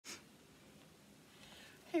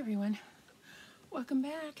everyone, welcome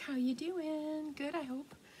back. How you doing? Good, I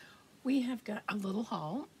hope. We have got a little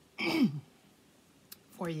haul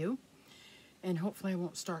for you, and hopefully I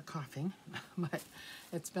won't start coughing, but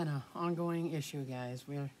it's been an ongoing issue, guys.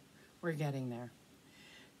 We're getting there,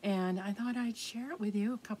 and I thought I'd share it with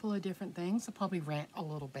you. A couple of different things. I'll probably rant a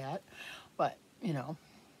little bit, but you know.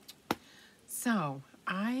 So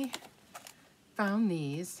I found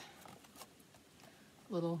these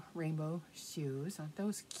little rainbow shoes. Aren't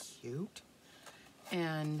those cute?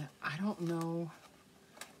 And I don't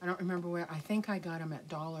remember where. I think I got them at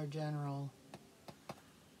Dollar General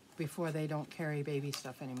before they don't carry baby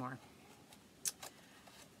stuff anymore.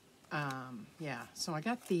 Yeah, so I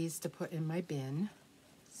got these to put in my bin.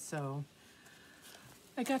 So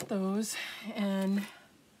I got those, and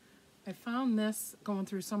I found this going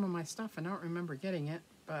through some of my stuff, and I don't remember getting it,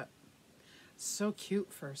 but so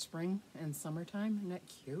cute for spring and summertime. Isn't that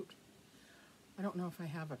cute? I don't know if I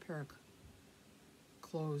have a pair of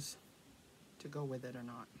clothes to go with it or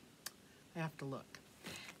not. I have to look.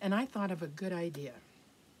 And I thought of a good idea.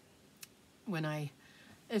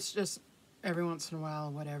 It's just every once in a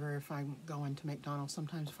while, whatever, if I'm going to McDonald's,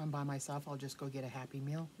 sometimes if I'm by myself, I'll just go get a Happy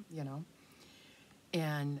Meal, you know.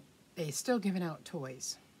 And they still giving out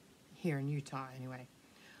toys here in Utah anyway.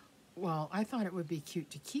 Well, I thought it would be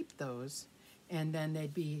cute to keep those, and then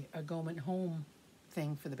they'd be a going home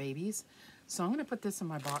thing for the babies. So I'm going to put this in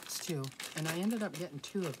my box too. And I ended up getting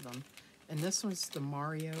 2 of them. And this was the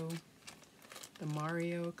Mario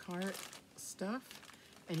Kart stuff.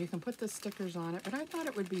 And you can put the stickers on it. But I thought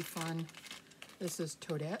it would be fun. This is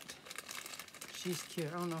Toadette. She's cute.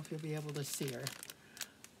 I don't know if you'll be able to see her.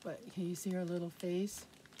 But can you see her little face?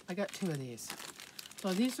 I got 2 of these.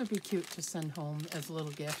 So these would be cute to send home as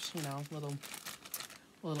little gifts, you know, little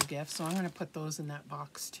gifts. So I'm going to put those in that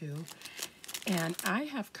box too. And I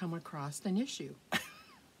have come across an issue.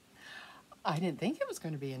 I didn't think it was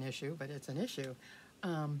going to be an issue, but it's an issue.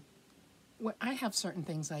 I have certain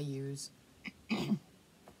things I use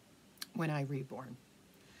when I reborn.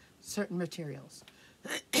 Certain materials.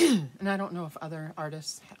 And I don't know if other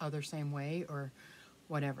artists are the same way or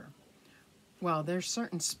whatever. Well, there's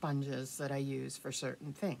certain sponges that I use for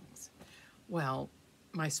certain things. Well,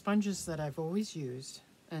 my sponges that I've always used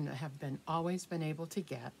and have always been able to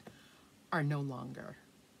get are no longer,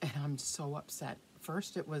 and I'm so upset.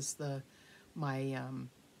 First, it was my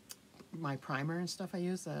primer and stuff I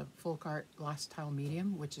use, the Full Cart Glass Tile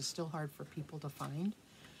Medium, which is still hard for people to find.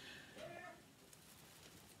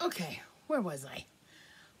 Okay, where was I? I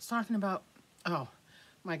was talking about,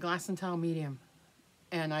 my Glass and Tile Medium,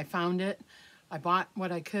 and I found it. I bought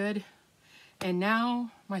what I could, and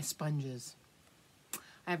now my sponges.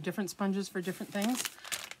 I have different sponges for different things.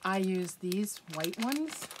 I use these white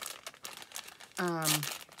ones.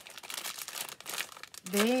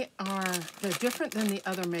 They're different than the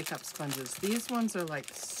other makeup sponges. These ones are like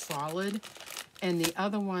solid, and the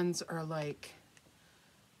other ones are like,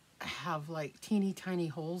 have like teeny tiny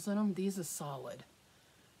holes in them. These are solid.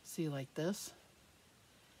 See, like this.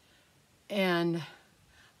 And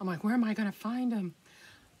I'm like, where am I going to find them?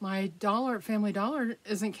 My Family Dollar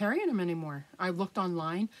isn't carrying them anymore. I looked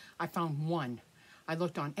online. I found one. I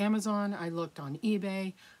looked on Amazon. I looked on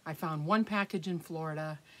eBay. I found one package in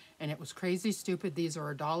Florida, and it was crazy stupid. These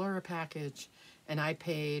are $1 a package, and I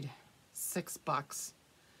paid $6.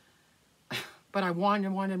 But I wanted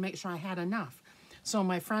to make sure I had enough. So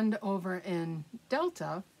my friend over in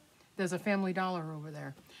Delta, there's a Family Dollar over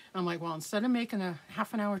there. I'm like, well, instead of making a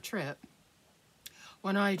half-an-hour trip,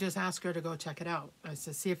 why don't I just ask her to go check it out? I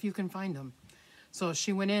said, see if you can find them. So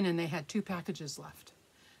she went in, and they had 2 packages left.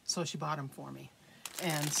 So she bought them for me.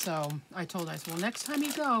 And so I told her, I said, well, next time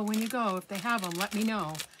when you go, if they have them, let me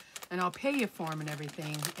know, and I'll pay you for them and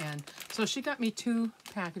everything. And so she got me 2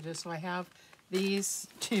 packages. So I have these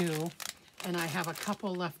 2, and I have a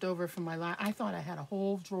couple left over from my last. I thought I had a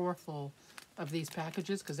whole drawer full of these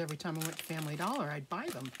packages because every time I went to Family Dollar, I'd buy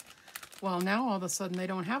them. Well, now all of a sudden they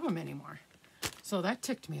don't have them anymore. So that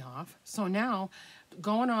ticked me off. So now,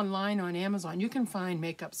 going online on Amazon, you can find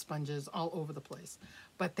makeup sponges all over the place.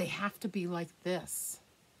 But they have to be like this.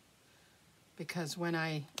 Because when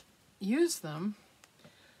I use them,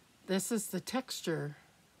 this is the texture,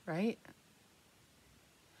 right?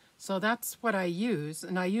 So that's what I use.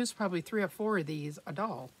 And I use probably 3 or 4 of these a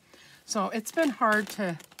doll. So it's been hard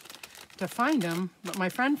to find them, but my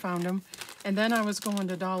friend found them. And then I was going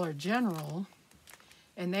to Dollar General,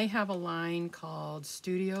 and they have a line called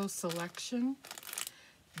Studio Selection.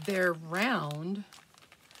 They're round,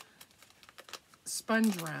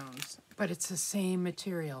 sponge rounds, but it's the same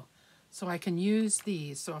material. So I can use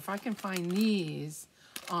these. So if I can find these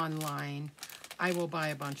online, I will buy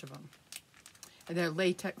a bunch of them. And they're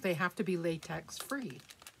latex, they have to be latex free.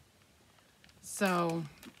 So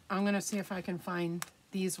I'm going to see if I can find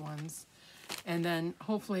these ones. And then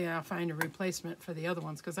hopefully I'll find a replacement for the other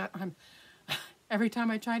ones, because every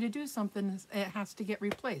time I try to do something, it has to get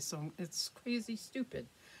replaced. So it's crazy stupid.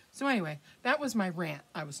 So anyway, that was my rant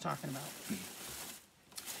I was talking about.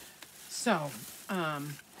 So,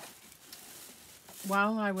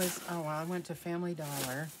 while I went to Family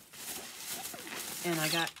Dollar, and I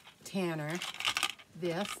got Tanner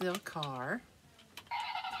this little car.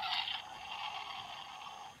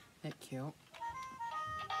 Isn't that cute?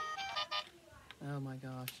 Oh my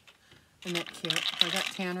gosh. Isn't that cute? So I got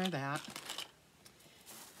Tanner that.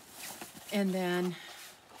 And then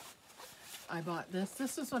I bought this.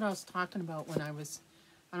 This is what I was talking about when I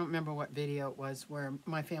don't remember what video it was, where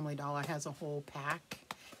my Family Dollar has a whole pack.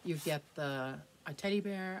 You get a teddy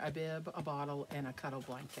bear, a bib, a bottle, and a cuddle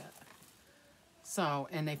blanket. So,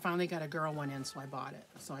 and they finally got a girl one in, so I bought it.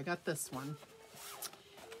 So I got this one,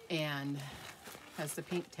 and has the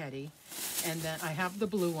pink teddy. And then I have the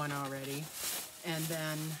blue one already. And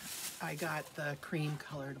then I got the cream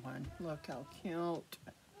colored one. Look how cute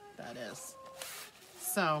that is.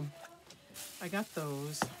 So I got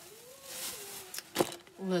those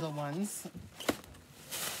little ones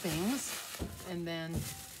things. And then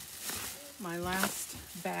my last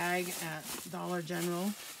bag at Dollar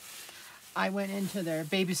General, I went into their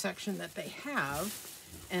baby section that they have,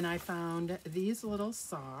 and I found these little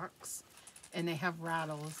socks, and they have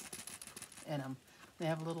rattles in them. They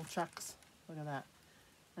have little chucks. Look at that.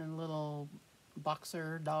 And little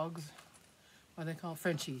boxer dogs. What are they called?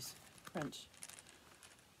 Frenchies. French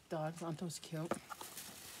dogs. Aren't those cute?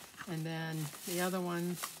 And then the other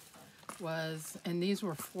one was, and these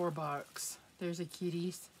were $4. There's a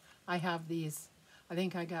kitties. I have these. I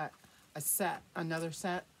think I got a set, another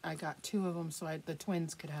set. I got 2 of them so the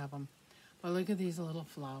twins could have them. But look at these little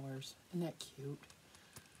flowers. Isn't that cute?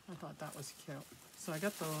 I thought that was cute. So I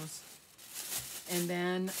got those. And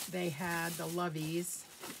then they had the Loveys,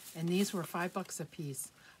 and these were $5 a piece.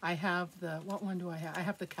 I have what one do I have? I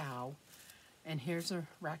have the cow, and here's a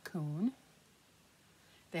raccoon.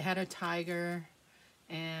 They had a tiger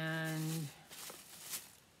and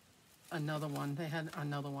another one. They had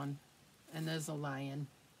another one, and there's a lion,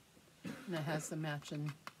 and it has the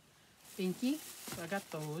matching binky. So I got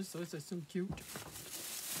those. Those are so cute.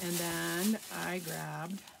 And then I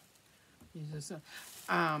grabbed these.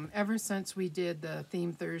 Ever since we did the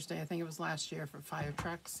theme Thursday, I think it was last year, for fire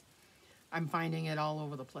trucks, I'm finding it all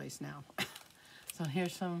over the place now. So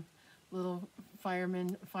here's some little fire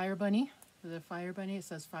bunny. The fire bunny, it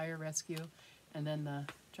says fire rescue. And then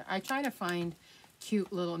I try to find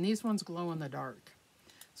cute little, and these ones glow in the dark.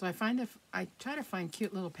 So I try to find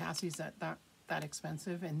cute little passies that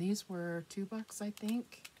expensive, and these were $2, I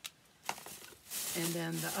think. And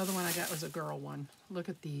then the other one I got was a girl one. Look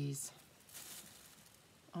at these.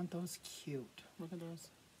 Aren't those cute? Look at those.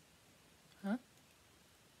 Huh?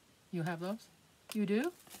 You have those? You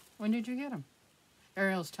do? When did you get them?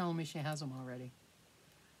 Ariel's telling me she has them already.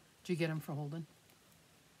 Did you get them for Holden?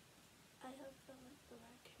 I have them with the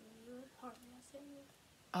raccoon harnessing.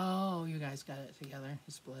 Oh, you guys got it together.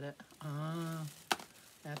 You split it. Ah,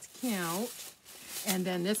 that's cute. And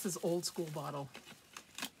then this is old school bottle.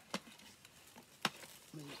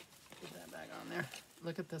 Let me put that back on there.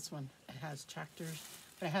 Look at this one. It has tractors,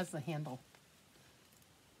 but it has the handle.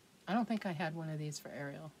 I don't think I had one of these for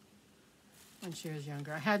Ariel when she was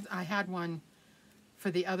younger. I had one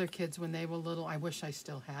for the other kids when they were little. I wish I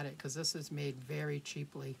still had it, because this is made very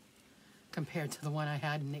cheaply compared to the one I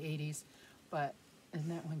had in the 80s. But isn't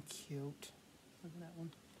that one cute? Look at that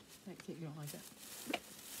one. Isn't that cute? You don't like it?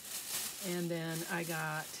 And then I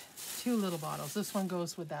got 2 little bottles. This one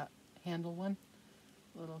goes with that handle one.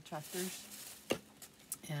 Little tractors.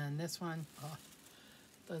 And this one,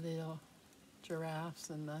 the little giraffes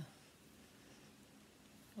and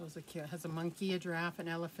those are cute. It has a monkey, a giraffe, an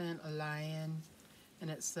elephant, a lion, and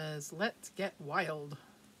it says, "Let's get wild."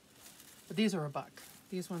 But these are $1.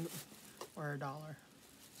 These ones were $1.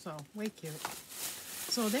 So, way cute.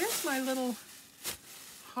 So there's my little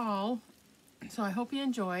haul. So I hope you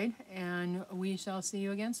enjoyed, and we shall see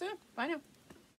you again soon. Bye now.